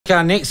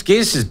our next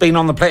guest has been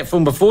on the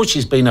platform before.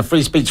 She's been a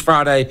Free Speech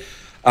Friday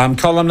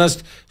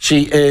columnist.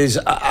 She is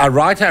a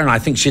writer, and I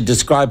think she'd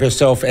describe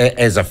herself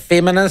as a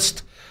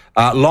feminist,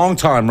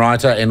 long-time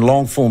writer and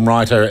long-form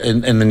writer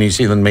in the New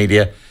Zealand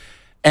media.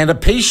 And a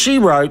piece she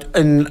wrote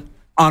on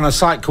a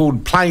site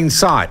called Plain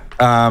Sight,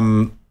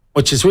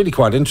 which is really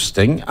quite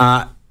interesting,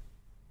 an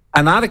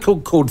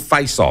article called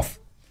Face Off.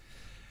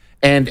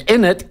 And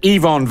in it,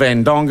 Yvonne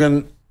van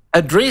Dongen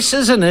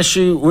addresses an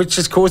issue which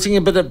is causing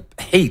a bit of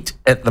heat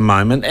at the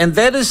moment, and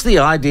that is the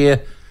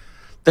idea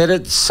that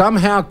it's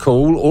somehow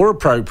cool or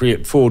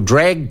appropriate for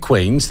drag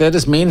queens, that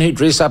is men who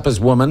dress up as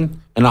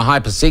women in a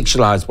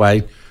hypersexualised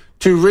way,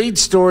 to read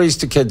stories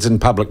to kids in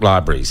public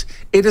libraries.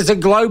 It is a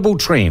global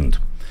trend.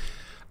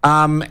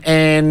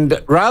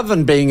 And rather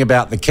than being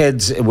about the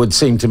kids, it would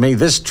seem to me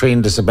this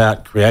trend is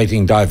about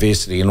creating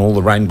diversity and all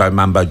the rainbow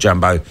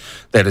mumbo-jumbo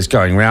that is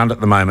going around at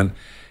the moment.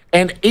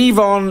 And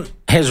Yvonne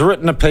has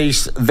written a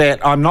piece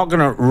that I'm not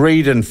going to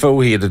read in full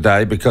here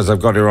today because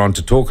I've got her on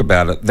to talk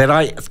about it, that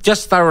I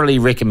just thoroughly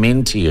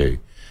recommend to you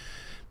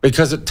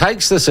because it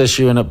takes this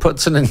issue and it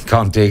puts it in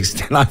context,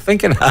 and I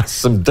think it asks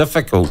some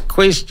difficult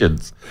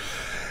questions.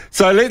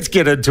 So let's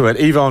get into it.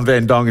 Yvonne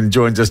van Dongen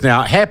joins us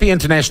now. Happy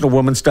International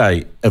Women's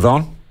Day,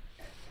 Yvonne.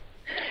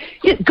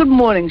 Yeah, good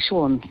morning,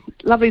 Sean.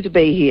 Lovely to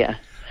be here,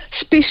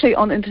 especially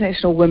on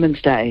International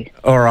Women's Day.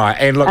 All right,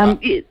 and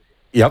look...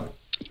 Yep.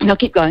 No,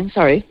 keep going,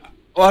 sorry.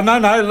 Well, no,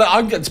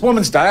 it's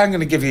Women's Day. I'm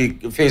going to give you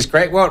a first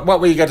crack. What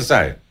were you going to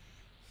say?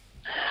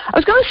 I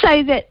was going to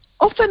say that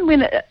often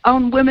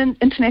on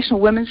International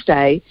Women's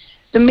Day,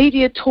 the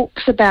media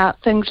talks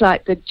about things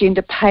like the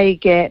gender pay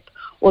gap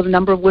or the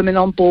number of women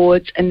on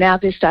boards, and now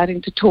they're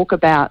starting to talk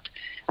about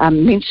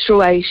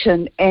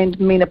menstruation and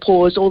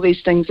menopause, all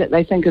these things that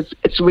they think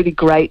it's really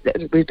great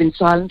that we've been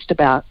silenced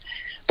about.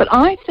 But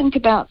I think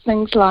about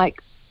things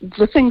like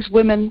the things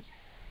women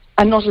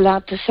are not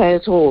allowed to say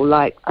at all.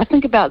 Like, I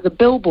think about the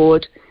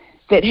billboard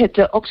that had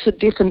the Oxford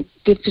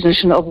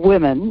definition of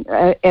women,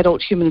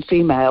 adult, human,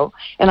 female,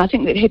 and I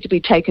think that had to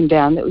be taken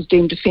down. That was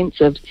deemed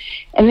offensive.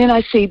 And then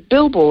I see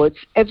billboards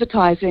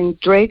advertising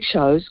drag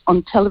shows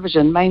on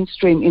television,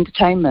 mainstream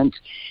entertainment,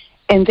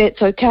 and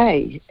that's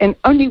okay. And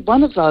only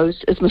one of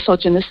those is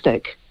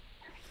misogynistic.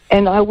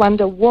 And I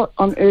wonder what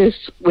on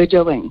earth we're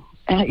doing.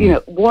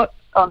 What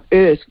on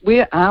earth?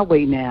 Where are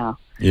we now?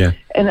 Yeah.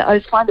 And I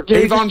find it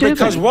very Yvonne, disturbing.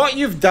 because what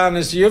you've done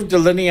is you've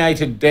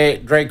delineated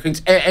drag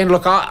queens. And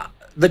look,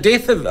 the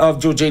death of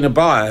Georgina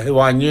Beyer, who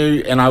I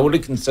knew and I would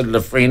have considered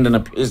a friend and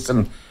a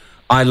person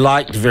I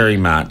liked very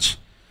much,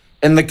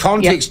 in the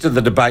context of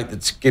the debate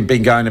that's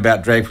been going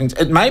about drag queens,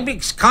 it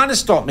maybe kind of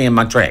stopped me in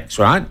my tracks,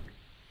 right?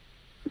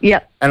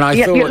 Yeah. And I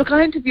thought... Look,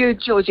 I interviewed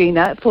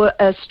Georgina for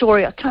a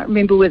story. I can't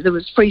remember whether it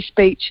was Free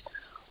Speech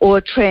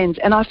or Trans,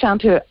 and I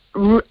found her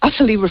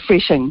utterly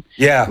refreshing.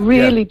 Yeah.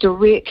 Really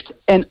direct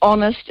and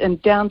honest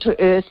and down to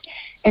earth.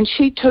 And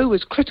she too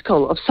was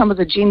critical of some of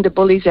the gender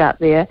bullies out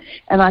there.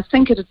 And I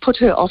think it had put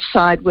her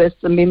offside with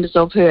the members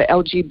of her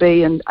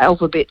LGB and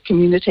alphabet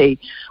community.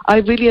 I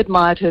really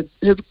admired her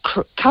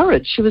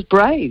courage. She was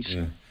brave.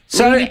 Yeah.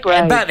 So, really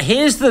brave. But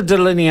here's the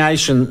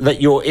delineation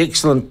that your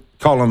excellent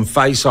column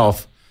Face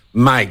Off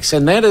makes,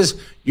 and that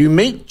is you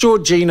meet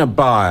Georgina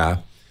Beyer,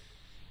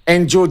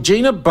 and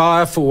Georgina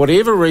Beyer, for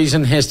whatever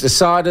reason, has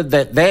decided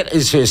that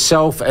is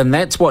herself and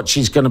that's what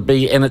she's going to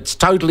be, and it's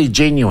totally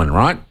genuine,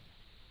 right?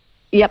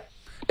 Yep.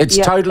 It's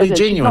totally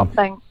genuine.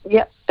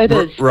 It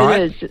is.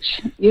 Right? It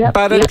is. Yep.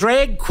 But a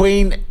drag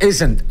queen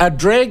isn't. A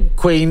drag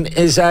queen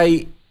is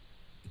a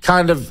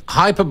kind of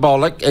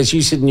hyperbolic, as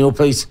you said in your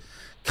piece,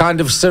 kind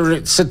of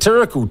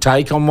satirical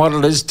take on what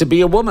it is to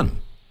be a woman.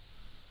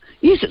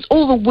 Yes, it's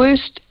all the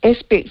worst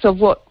aspects of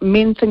what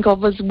men think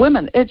of as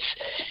women. It's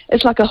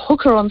like a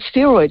hooker on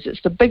steroids.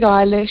 It's the big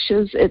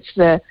eyelashes, it's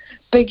the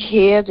big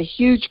hair, the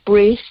huge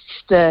breasts,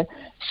 the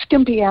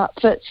skimpy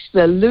outfits,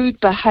 the lewd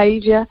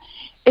behaviour.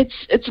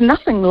 It's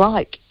nothing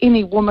like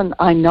any woman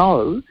I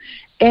know,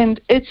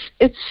 and it's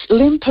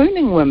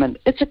lampooning women.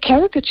 It's a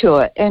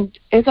caricature, and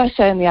as I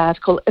say in the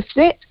article, that's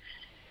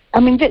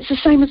the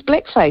same as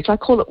blackface. I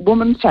call it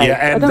woman face.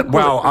 Yeah, and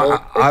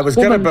I was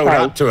going to build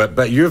up to it,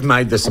 but you've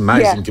made this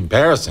amazing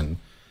comparison.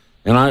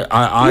 And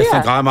I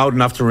think I'm old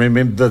enough to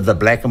remember the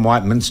black and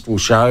white minstrel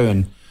show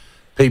and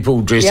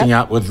people dressing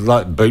up with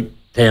like boot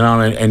tan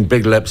on and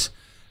big lips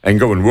and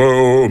going,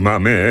 whoa,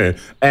 mummy.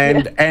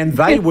 And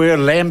they were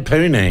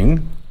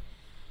lampooning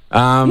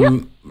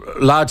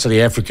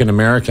largely African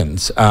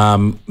Americans,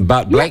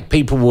 but black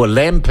people were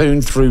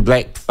lampooned through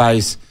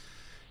blackface,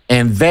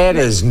 and that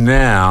is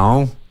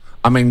now...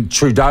 I mean,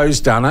 Trudeau's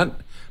done it,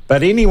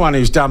 but anyone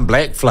who's done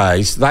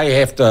blackface, they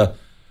have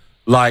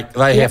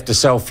to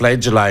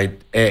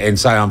self-flagellate and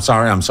say, I'm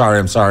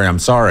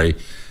sorry,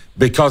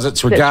 because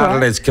it's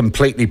regarded as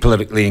completely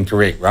politically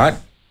incorrect, right?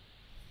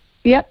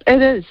 Yep,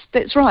 it is.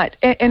 That's right,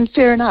 and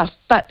fair enough.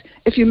 But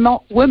if you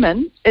mock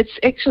women, it's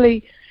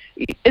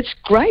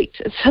great.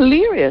 It's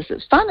hilarious.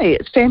 It's funny.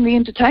 It's family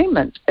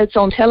entertainment. It's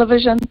on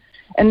television.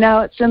 And now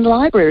it's in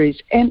libraries.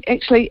 And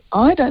actually,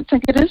 I don't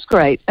think it is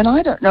great. And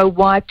I don't know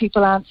why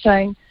people aren't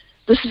saying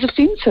this is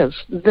offensive.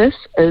 This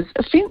is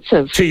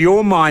offensive. To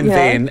your mind,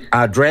 then,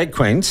 are drag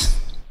queens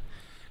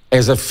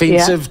as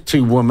offensive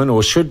to women,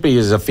 or should be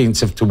as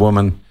offensive to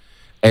women,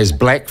 as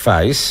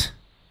blackface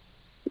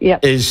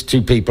is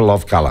to people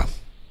of colour?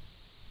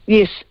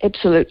 Yes,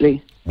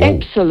 absolutely. Whoa.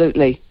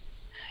 Absolutely.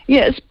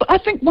 Yes, I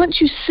think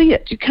once you see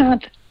it, you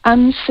can't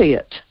unsee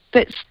it.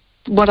 That's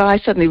what I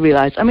suddenly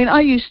realised. I mean,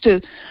 I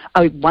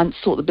once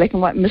thought the black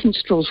and white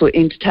minstrels were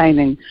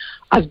entertaining.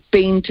 I've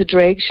been to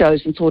drag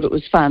shows and thought it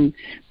was fun.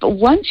 But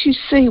once you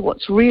see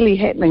what's really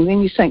happening, then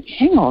you think,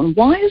 hang on,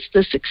 why is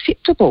this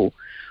acceptable?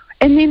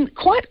 And then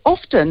quite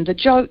often the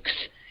jokes,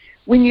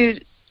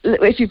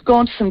 if you've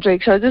gone to some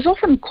drag shows, there's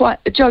often quite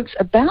jokes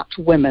about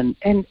women.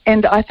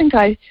 And I think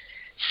I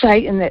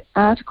say in that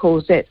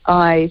article that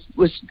I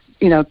was,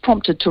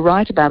 prompted to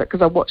write about it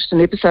because I watched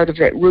an episode of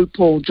that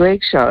RuPaul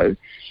drag show.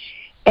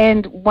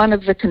 And one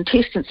of the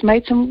contestants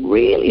made some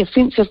really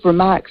offensive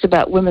remarks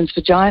about women's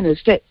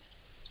vaginas that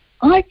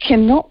I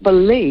cannot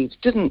believe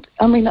I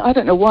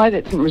don't know why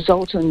that didn't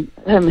result in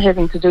him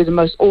having to do the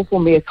most awful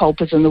mea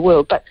culpas in the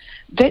world, but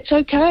that's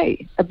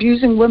okay.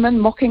 Abusing women,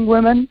 mocking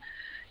women,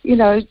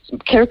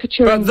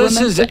 caricaturing women. But this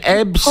has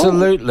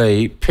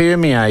absolutely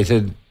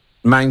permeated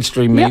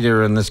mainstream media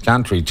in this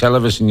country,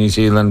 Television New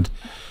Zealand,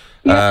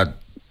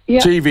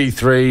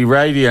 TV3,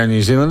 Radio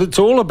New Zealand. It's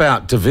all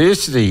about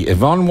diversity,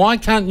 Yvonne. Why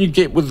can't you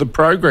get with the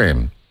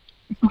program?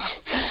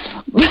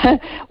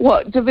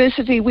 What,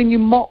 diversity when you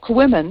mock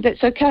women?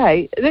 That's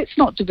okay. That's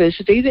not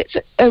diversity. That's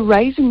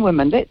erasing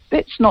women.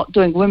 That's not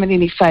doing women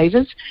any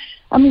favours.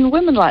 I mean,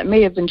 women like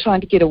me have been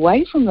trying to get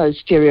away from those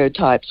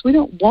stereotypes. We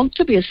don't want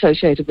to be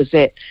associated with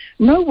that.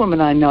 No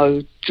woman I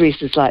know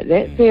dresses like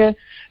that. They're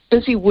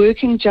busy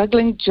working,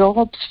 juggling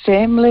jobs,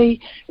 family,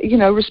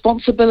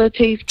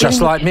 responsibilities.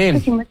 Just like men.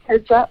 Picking the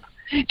kids up.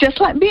 Just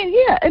like men,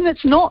 yeah. And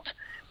it's not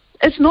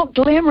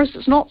glamorous,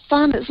 it's not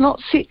fun, it's not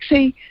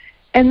sexy.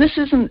 And this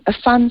isn't a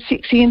fun,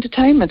 sexy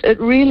entertainment. It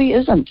really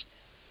isn't.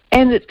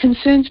 And it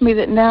concerns me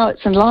that now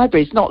it's in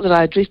libraries. Not that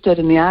I addressed it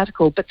in the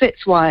article, but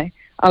that's why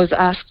I was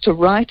asked to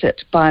write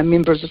it by a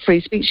member of the Free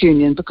Speech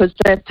Union, because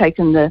they've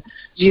taken the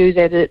view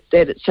that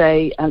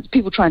it's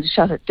people trying to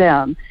shut it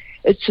down.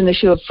 It's an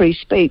issue of free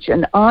speech.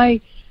 And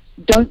I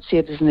don't see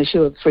it as an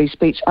issue of free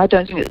speech. I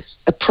don't think it's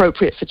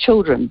appropriate for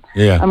children.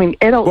 Yeah. I mean,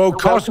 adults... Well,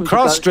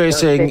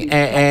 cross-dressing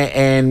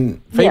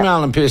and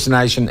female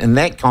impersonation in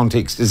that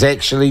context is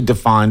actually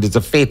defined as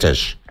a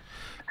fetish.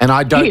 And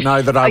I don't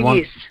know that I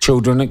want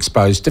children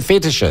exposed to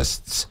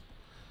fetishists.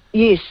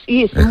 Yes.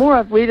 The more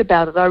I've read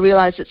about it, I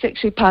realise it's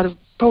actually part of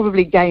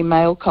probably gay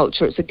male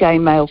culture. It's a gay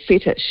male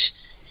fetish.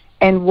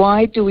 And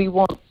why do we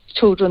want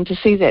children to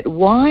see that?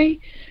 Why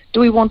do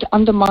we want to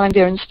undermine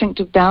their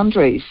instinctive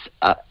boundaries?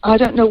 I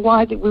don't know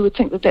why we would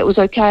think that was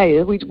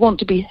okay. We want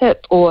to be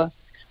hip or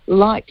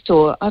liked,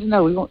 or I don't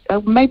know.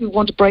 Maybe we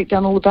want to break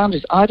down all the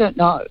boundaries. I don't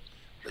know.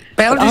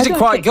 Boundaries are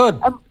quite good.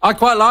 I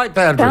quite like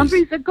boundaries.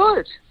 Boundaries are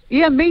good.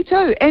 Yeah, me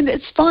too. And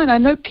it's fine. I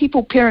know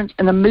people parent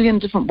in a million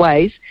different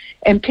ways,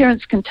 and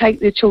parents can take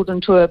their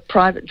children to a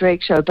private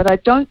drag show, but I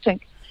don't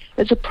think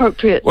it's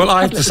appropriate. Well,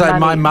 I have to say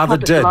my mother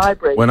did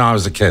when I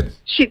was a kid.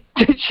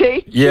 Did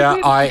she?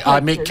 Yeah, I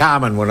met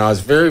Carmen when I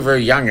was very,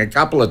 very young a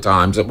couple of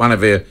times at one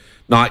of her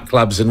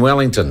nightclubs in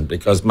Wellington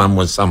because Mum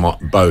was somewhat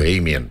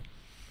bohemian.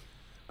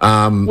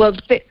 Well,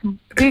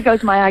 there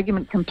goes my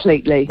argument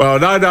completely. Well,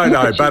 no,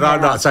 but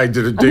I'm not saying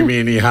did it do me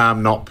any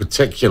harm, not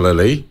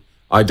particularly.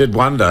 I did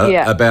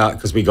wonder about,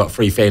 because we got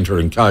free Fanta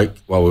and Coke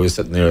while we were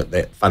sitting there at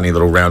that funny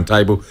little round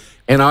table,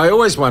 and I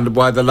always wondered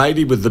why the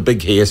lady with the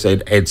big hair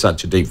had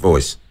such a deep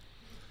voice.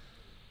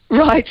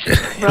 Right,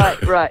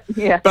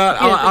 yeah. But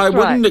I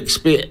wouldn't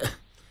expect...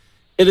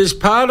 It is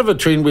part of a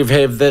trend we've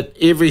had that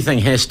everything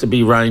has to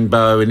be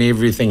rainbow and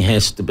everything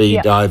has to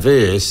be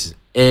diverse,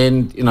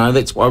 and,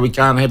 that's why we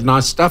can't have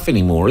nice stuff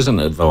anymore, isn't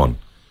it, Yvonne?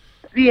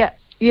 Yeah,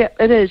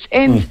 it is.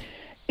 And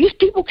yes,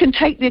 people can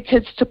take their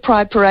kids to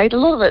Pride Parade. A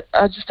lot of it,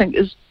 I just think,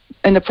 is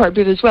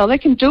inappropriate as well. They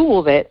can do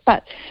all that,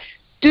 but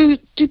do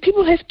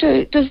people have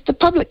to... Does the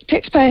public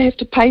taxpayer have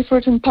to pay for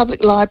it in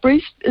public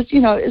libraries? Is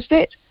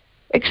that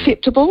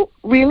acceptable,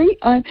 really?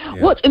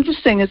 What's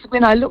interesting is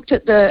when I looked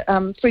at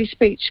the free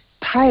speech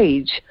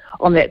page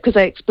on that, because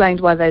they explained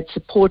why they'd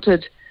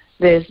supported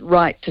their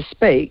right to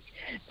speak,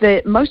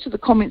 that most of the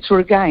comments were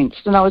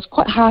against, and I was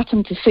quite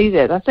heartened to see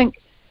that. I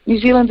think New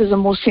Zealanders are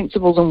more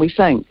sensible than we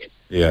think.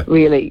 Yeah.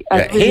 Really.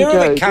 I really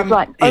do. There's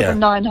like over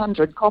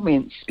 900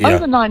 comments. Yeah.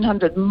 Over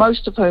 900,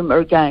 most of whom are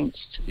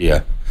against.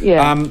 Yeah.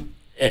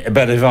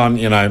 But Yvonne,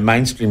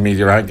 mainstream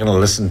media aren't going to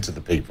listen to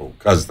the people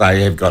because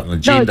they have got an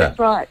agenda. No, that's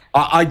right.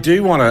 I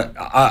do want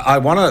to. I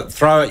want to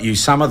throw at you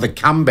some of the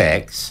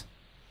comebacks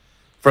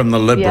from the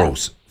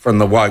Liberals, from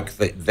the woke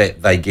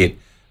that they get.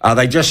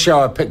 They just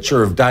show a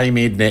picture of Dame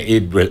Edna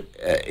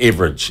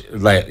Everage,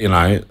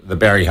 the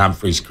Barry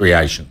Humphries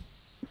creation.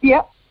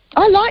 Yeah.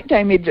 I like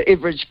Dame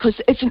Everage because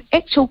it's an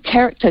actual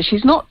character.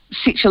 She's not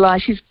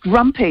sexualised. She's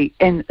grumpy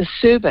and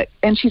acerbic,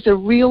 and she's a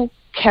real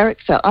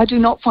character. I do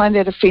not find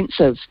that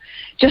offensive.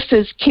 Just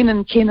as Ken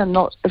and Ken are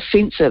not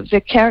offensive. They're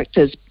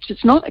characters.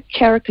 It's not a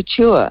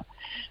caricature.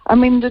 I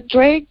mean, the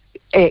drag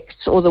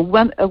acts or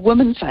a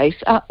woman face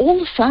are all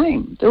the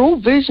same. They're all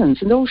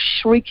versions, and they're all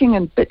shrieking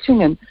and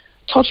bitching and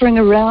tottering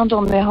around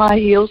on their high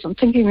heels and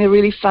thinking they're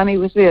really funny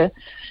with their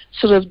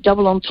sort of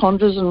double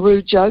entendres and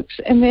rude jokes.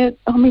 And they're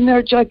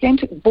a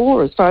gigantic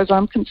bore as far as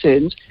I'm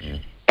concerned,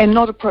 and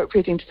not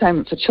appropriate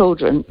entertainment for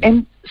children,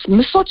 and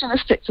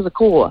misogynistic to the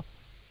core.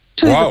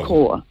 To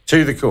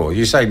the core.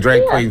 You're saying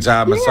drag queens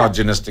are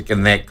misogynistic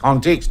in that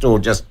context, or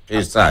just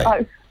per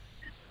se?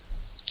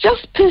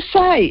 Just per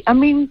se. I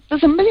mean,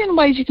 there's a million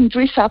ways you can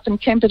dress up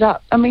and camp it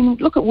up. I mean,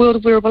 look at World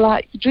of Wearable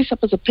Art. You can dress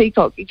up as a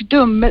peacock. You can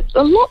do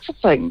lots of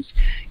things.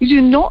 You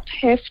do not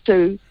have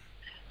to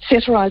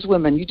satirise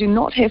women. You do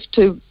not have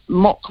to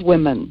mock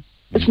women.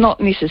 It's not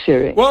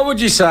necessary. What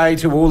would you say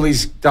to all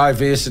these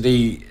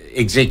diversity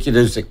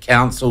executives at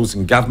councils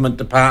and government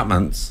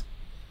departments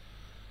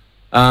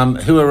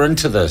who are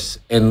into this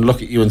and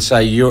look at you and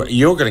say,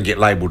 you're going to get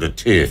labelled a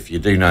TERF? You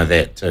do know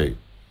that too.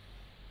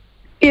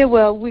 Yeah,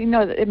 well, we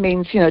know that it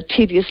means,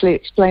 tediously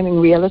explaining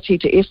reality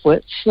to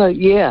F-wits. So,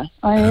 yeah,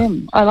 I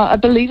am. I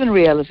believe in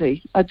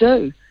reality. I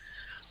do.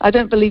 I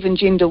don't believe in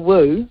gender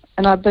woo,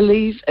 and I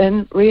believe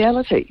in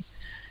reality.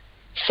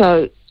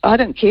 So I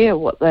don't care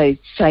what they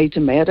say to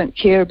me. I don't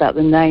care about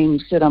the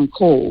names that I'm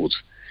called.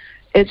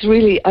 It's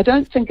really, I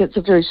don't think it's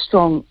a very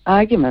strong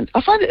argument.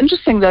 I find it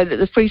interesting, though, that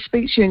the Free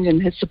Speech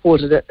Union has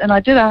supported it, and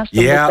I did ask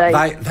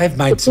them they've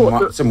made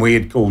some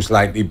weird calls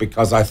lately,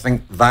 because I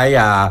think they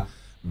are,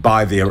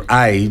 by their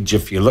age,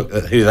 if you look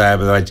at who they are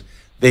by their age,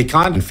 they're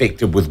kind of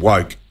infected with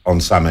woke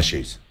on some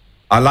issues.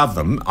 I love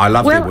them. I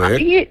love their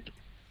work.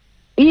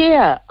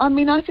 Yeah, I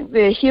mean, I think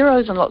they're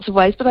heroes in lots of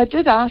ways, but I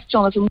did ask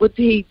Jonathan, would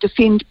he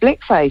defend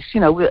blackface,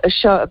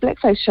 a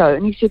blackface show,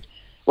 and he said,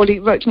 well, he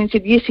wrote to me and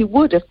said, yes, he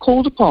would if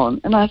called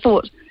upon. And I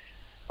thought,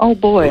 oh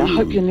boy, I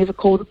hope you're never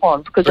called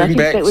upon, because I think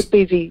that would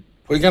be the...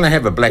 We're going to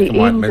have a black and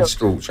white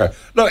minstrel show.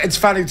 Look, it's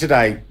funny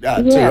today,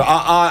 too.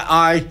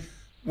 I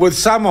with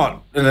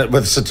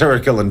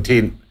satirical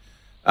intent,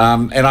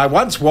 and I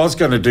once was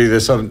going to do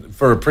this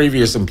for a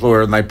previous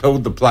employer, and they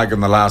pulled the plug in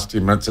the last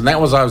 10 minutes, and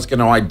that was I was going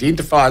to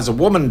identify as a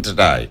woman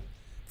today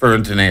for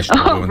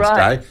International Women's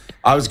Day.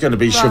 I was going to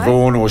be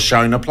Yvonne or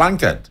Shona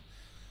Plunket.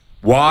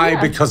 Why?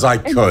 Yeah. Because I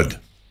could.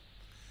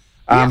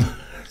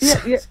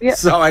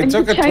 So I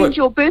took a change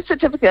your birth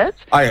certificate.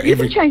 You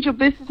can change your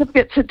birth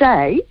certificate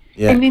today,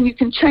 and then you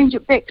can change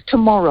it back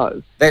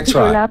tomorrow. That's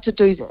right. You're allowed to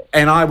do that.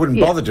 And I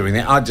wouldn't bother doing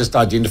that. I'd just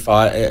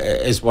identify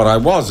as what I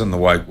was in the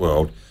woke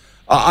world.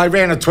 I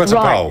ran a Twitter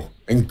poll,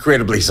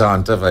 incredibly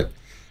scientific,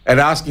 and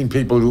asking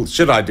people,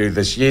 should I do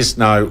this? Yes,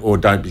 no, or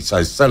don't be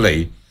so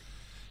silly.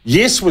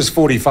 Yes was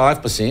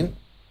 45%.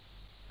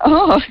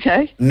 Oh,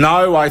 okay.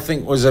 No, I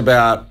think was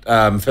about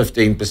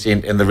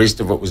 15%, and the rest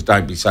of it was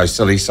don't be so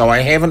silly. So I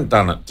haven't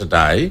done it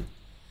today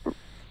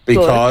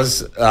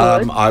because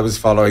I was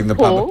following the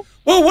public.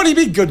 Well, what do you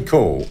mean good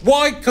call?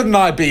 Why couldn't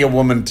I be a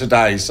woman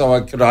today so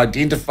I could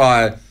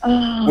identify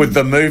with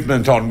the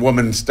movement on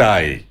Women's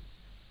Day?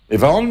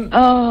 Yvonne?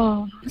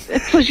 Oh,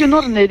 because you're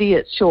not an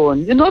idiot,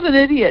 Sean. You're not an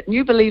idiot, and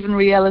you believe in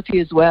reality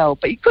as well.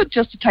 But you could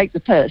just take the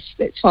piss.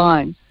 That's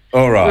fine.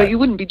 All right. Well, you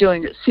wouldn't be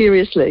doing it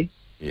seriously.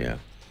 Yeah.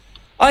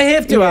 I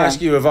have to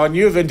ask you, Yvonne,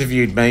 you've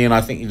interviewed me, and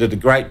I think you did a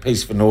great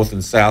piece for North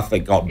and South that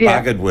got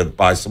buggered with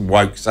by some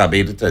woke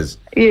sub-editors.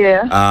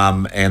 Yeah.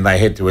 And they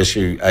had to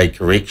issue a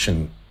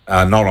correction,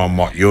 not on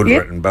what you'd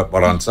written, but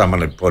what on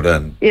someone had put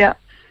in. Yeah.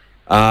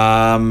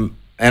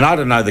 And I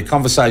don't know, the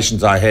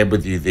conversations I had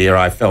with you there,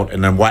 I felt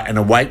an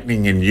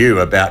awakening in you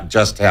about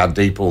just how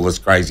deep all this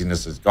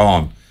craziness has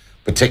gone,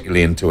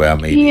 particularly into our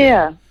media.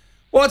 Yeah.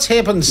 What's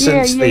happened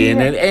since then?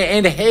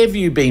 And have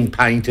you been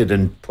painted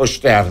and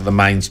pushed out of the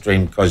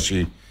mainstream because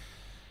you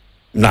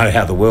know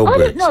how the world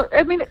works? I don't know.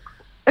 I mean,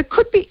 it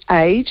could be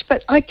age,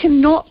 but I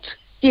cannot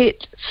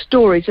get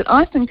stories that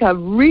I think are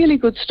really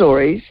good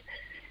stories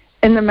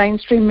in the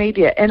mainstream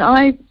media. And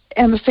I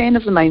am a fan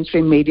of the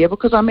mainstream media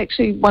because I'm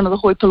actually one of the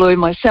hoi polloi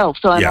myself,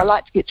 so I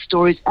like to get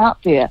stories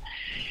out there.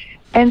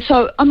 And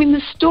so, I mean,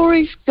 the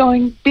stories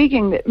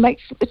begging, that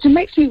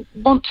makes me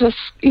want to,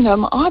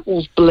 my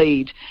eyeballs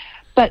bleed.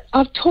 But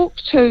I've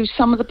talked to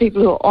some of the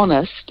people who are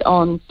honest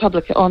on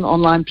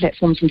online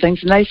platforms and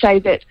things, and they say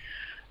that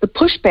the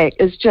pushback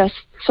is just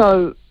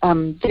so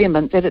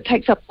vehement that it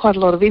takes up quite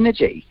a lot of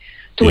energy,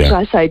 to which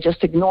I say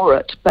just ignore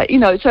it. But,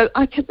 so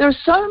there are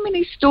so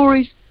many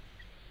stories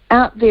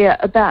out there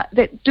about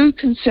that do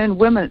concern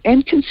women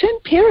and concern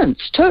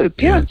parents too.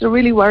 Parents are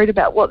really worried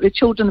about what their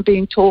children are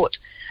being taught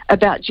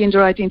about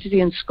gender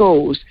identity in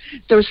schools.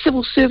 There are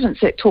civil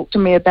servants that talk to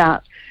me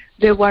about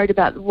they're worried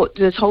about what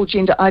this whole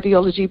gender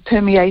ideology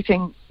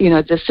permeating,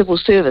 the civil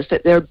service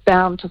that they're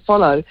bound to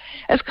follow.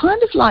 It's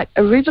kind of like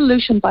a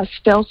revolution by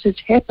stealth has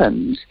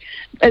happened.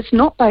 It's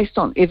not based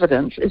on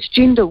evidence. It's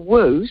gender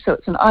woo, so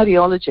it's an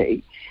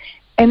ideology,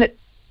 and it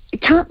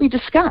can't be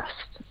discussed.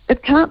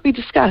 It can't be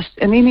discussed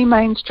in any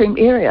mainstream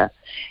area.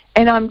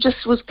 And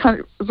was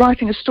kind of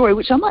writing a story,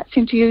 which I might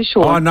send to you,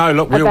 Sean. Oh, no,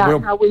 look,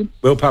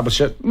 we'll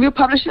publish it. We'll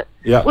publish it?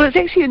 Yeah. Well, it's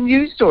actually a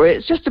news story.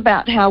 It's just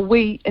about how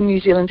we in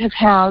New Zealand have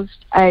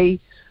housed a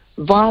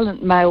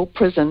violent male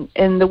prison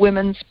in the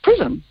women's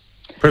prison.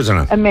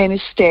 Prisoner. A man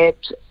has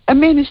stabbed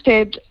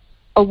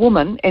a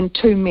woman and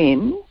 2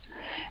 men.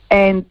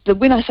 And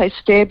when I say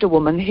stabbed a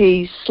woman,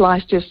 he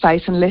sliced her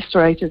face and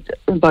lacerated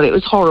her body. It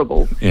was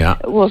horrible. Yeah.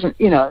 It wasn't,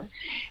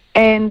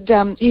 And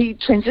he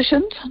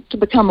transitioned to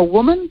become a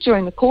woman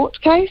during the court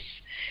case,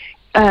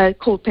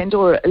 called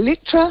Pandora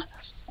Electra,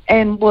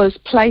 and was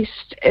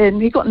placed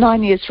in, he got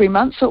 9 years, 3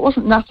 months, so it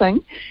wasn't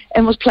nothing,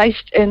 and was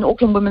placed in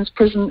Auckland Women's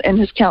Prison, and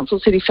his counsel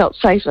said he felt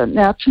safer.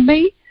 Now, to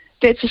me,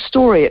 that's a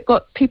story. It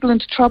got people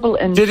into trouble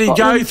in Did he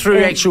Scotland, go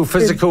through actual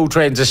physical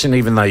transition,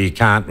 even though you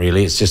can't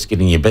really? It's just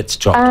getting your bits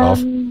chopped off.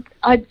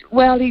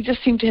 Well, he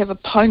just seemed to have a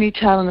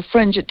ponytail and a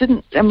fringe. It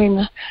didn't,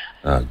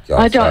 Oh,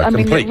 God,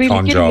 really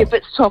con getting job. your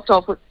bits chopped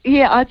off.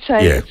 I'd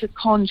say it's a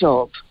con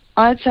job.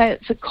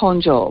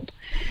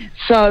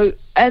 So,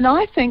 and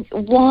I think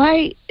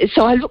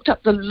so I looked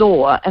up the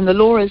law, and the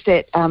law is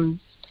that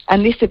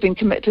unless they've been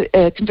convicted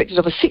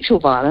of a sexual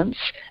violence,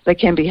 they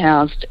can be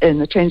housed in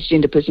the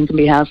transgender person, can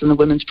be housed in the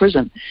women's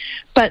prison.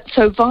 But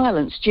so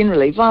violence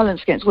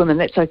against women,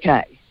 that's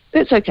okay.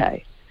 That's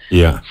okay.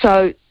 Yeah.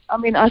 So,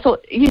 I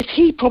thought, yes,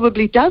 he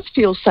probably does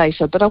feel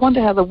safer, but I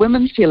wonder how the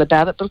women feel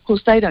about it. But of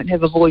course, they don't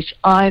have a voice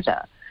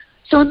either.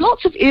 So in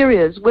lots of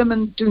areas,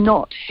 women do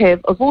not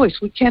have a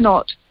voice. We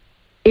cannot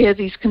air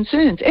these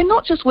concerns. And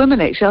not just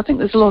women, actually. I think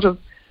there's a lot of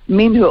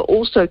men who are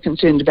also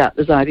concerned about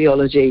this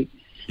ideology.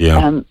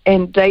 Yeah.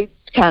 And they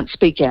can't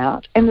speak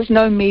out. And there's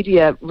no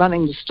media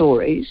running the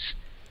stories.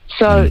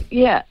 So,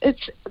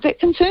 that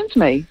concerns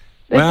me.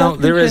 Well,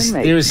 there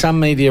is some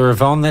media,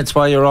 Yvonne. That's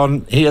why you're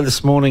on here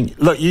this morning.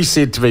 Look, you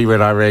said to me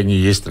when I rang you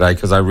yesterday,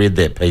 because I read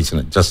that piece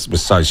and it just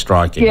was so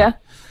striking. Yeah.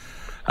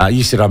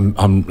 You said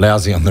I'm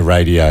lousy on the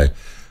radio.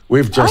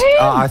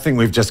 I think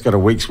we've just got a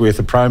week's worth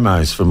of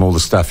promos from all the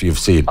stuff you've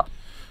said.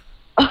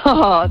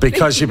 Oh,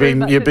 because you've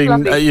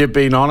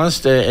been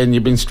honest and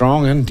you've been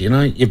strong, and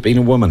you've been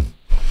a woman.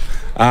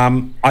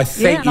 I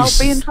think and I'll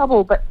be in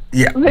trouble, but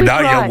you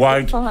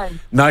won't.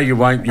 No, you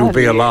won't. You'll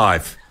be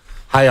alive.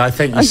 Hey, I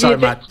thank you so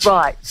much.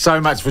 Right.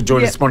 So much for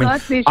joining this morning. My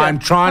pleasure. I'm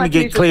trying to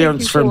get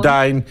clearance from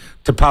Dane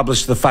to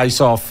publish the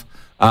Face Off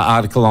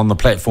article on the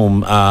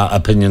Platform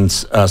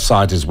Opinions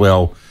site as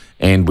well,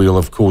 and we'll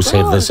of course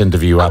have this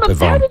interview up,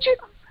 Yvonne.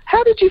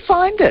 How did you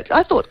find it?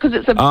 I thought, because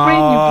it's a brand new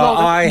blog.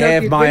 I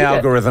have my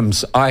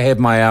algorithms.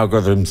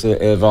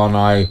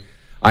 Yvonne.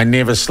 I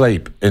never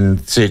sleep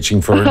in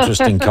searching for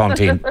interesting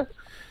content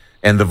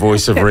and the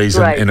voice of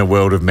reason in a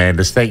world of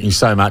madness. Thank you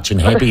so much, and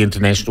happy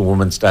International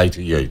Women's Day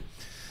to you.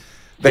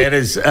 That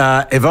is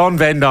Yvonne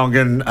van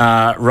Dongen,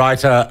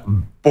 writer.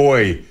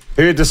 Boy,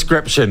 her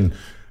description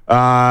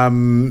of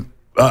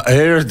a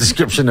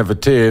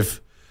TERF,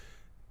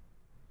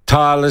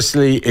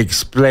 tirelessly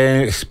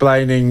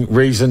explaining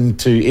reason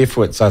to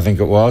F-wits, I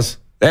think it was.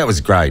 That was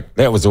great.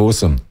 That was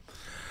awesome.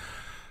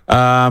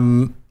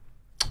 Wow.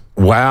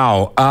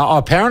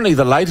 Apparently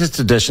the latest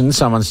edition,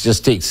 someone's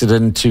just texted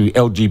into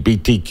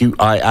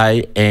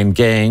LGBTQIA and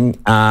gang,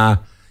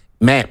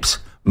 maps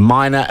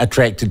minor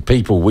attracted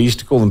people. We used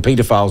to call them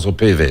paedophiles or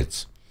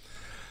perverts.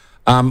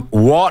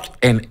 What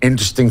an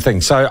interesting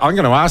thing. So I'm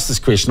going to ask this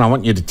question. I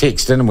want you to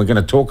text in, and we're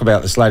going to talk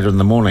about this later in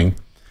the morning.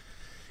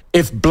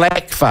 If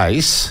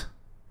blackface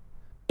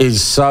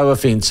is so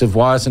offensive,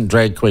 why isn't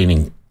drag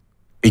queening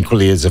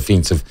equally as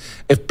offensive?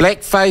 If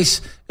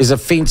blackface is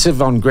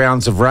offensive on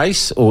grounds of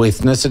race or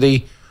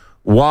ethnicity,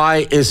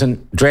 why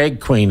isn't drag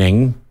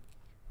queening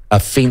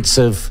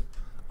offensive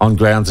on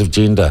grounds of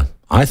gender?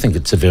 I think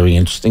it's a very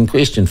interesting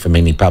question for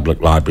many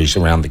public libraries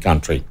around the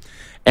country.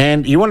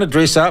 And you want to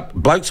dress up,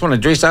 blokes want to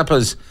dress up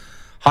as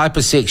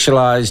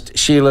hypersexualised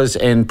Sheilas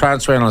and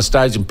prance around on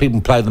stage and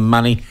people play them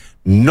money.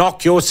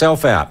 Knock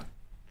yourself out.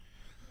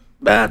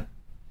 But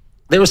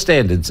there are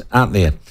standards, aren't there?